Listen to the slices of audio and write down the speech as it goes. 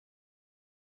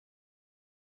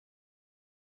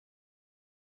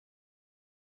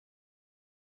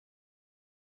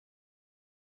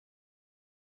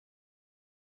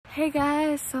Hey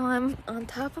guys, so I'm on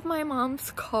top of my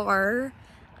mom's car.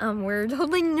 We're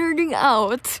totally nerding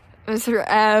out. Mr.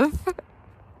 F.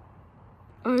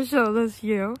 I'm gonna show this to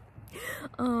you.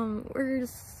 We're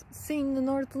just seeing the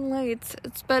Northern Lights.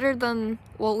 It's better than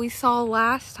what we saw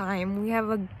last time. We have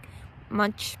a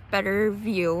much better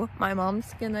view. My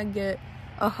mom's gonna get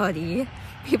a hoodie.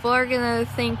 People are gonna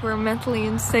think we're mentally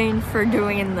insane for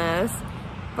doing this,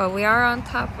 but we are on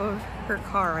top of her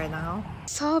car right now.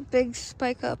 Saw a big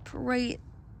spike up right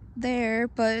there,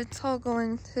 but it's all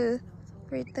going to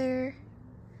right there.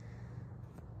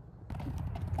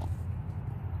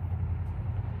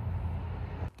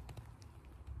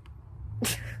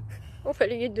 What are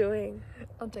you doing?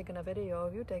 I'm taking a video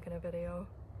of you taking a video.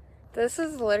 This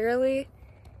is literally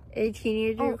a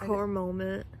teenager core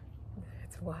moment.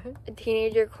 It's what? A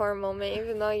teenager core moment,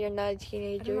 even though you're not a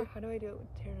teenager. I don't know, how do I do it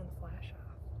with turning the flash off?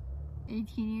 A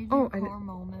teenager core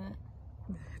moment.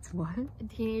 It's what? A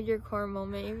teenager core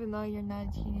moment, even though you're not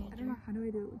a teenager. I don't know, how do I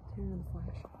do it with turning the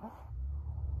flash off?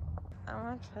 I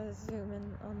want to try to zoom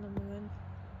in on the moon.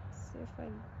 See if I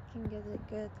can get it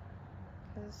good.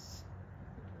 Because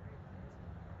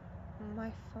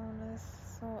my phone is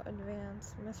so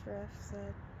advanced, Mr. F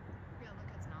said. Yeah,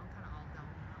 look, it's now kind of all down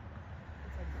now.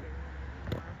 It's like very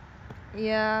far.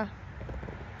 Yeah.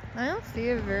 I don't see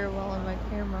it very well on my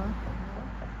camera.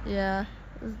 Yeah.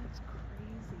 That's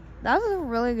crazy. That was a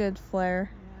really good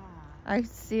flare. Yeah. I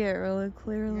see it really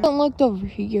clearly. I haven't looked over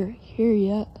here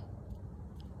yet.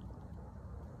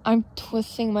 I'm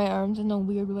twisting my arms in a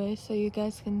weird way so you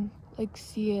guys can like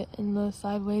see it in the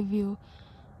sideway view.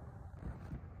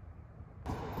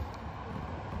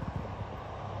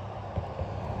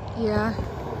 Yeah.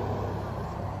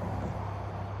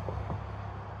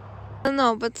 I don't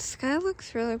know, but the sky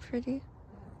looks really pretty.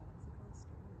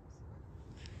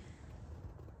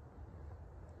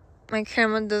 My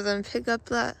camera doesn't pick up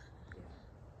that,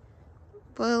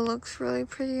 but it looks really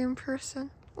pretty in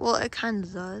person. Well, it kind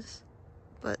of does,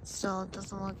 but still, it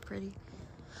doesn't look pretty.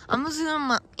 I'm gonna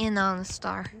zoom in on the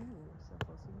star.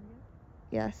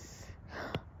 Yes.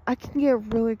 I can get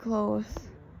really close.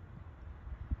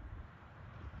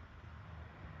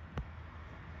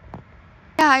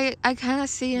 Yeah, I kind of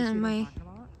see it in my...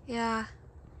 Yeah.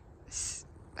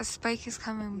 A spike is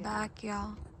coming back,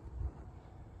 y'all.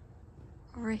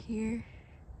 Over here.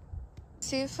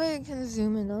 See if I can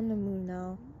zoom in on the moon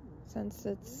now, since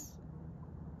it's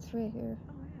right here.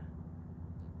 Oh, yeah.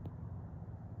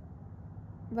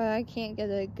 But I can't get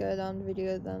it good on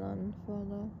video than on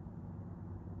photo.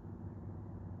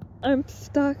 I'm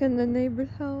stuck in the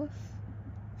neighbor's house.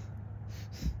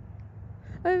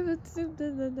 I haven't zoomed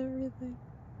in and everything.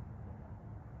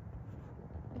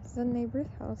 It's the neighbor's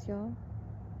house, y'all.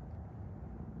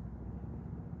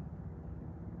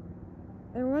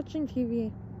 They're watching TV.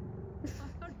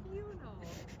 How do you know?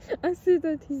 I see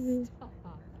the TV. Stop.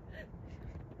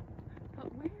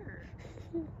 But where?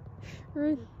 Right. What are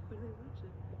they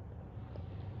watching?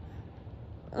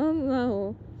 Oh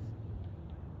no.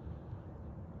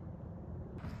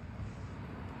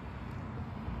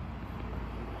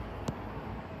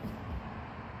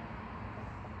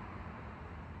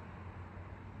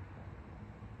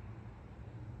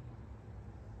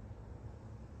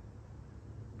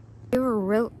 They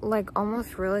were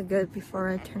almost really good before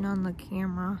I turned on the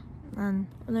camera. And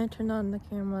when I turned on the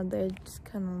camera, they just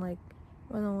kind of like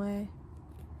went away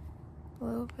a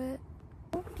little bit.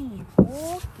 Okie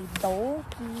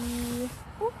dokie.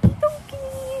 Okie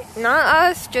dokie. Not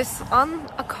us, just on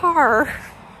a car.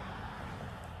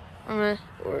 We're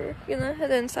gonna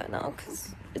head inside now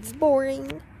because it's boring.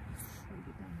 Nice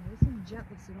and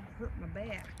gently so don't hurt my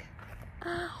back.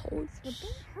 Ouch. Don't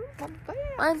hurt my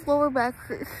back. My lower back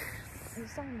hurts. You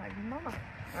sound like mama.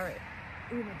 Alright.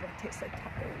 Ooh, my breath tastes like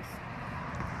tacos.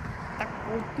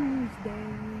 Taco Tuesday.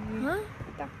 Huh?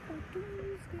 Taco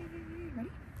Tuesday.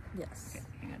 Ready? Yes. Okay,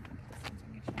 hang on.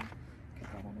 Don't get this one so I get you. Get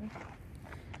that on me.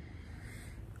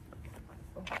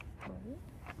 Oh,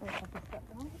 I'll put that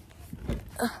down.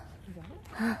 You got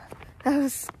it? That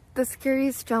was the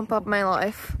scariest jump of my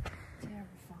life.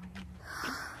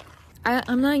 Terrifying.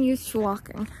 I'm not used to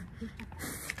walking.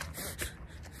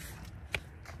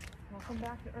 Welcome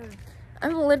back to Earth.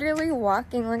 I'm literally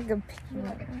walking like a You're peanut.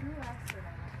 like a true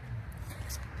astronaut. You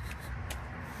just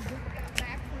got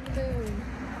back from the moon.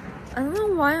 I don't know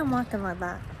why I'm walking like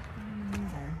that.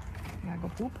 Neither. You gotta go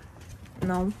poop?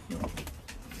 No.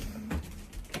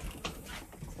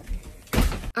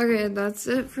 Okay, that's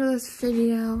it for this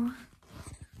video.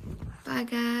 Bye,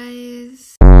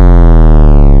 guys.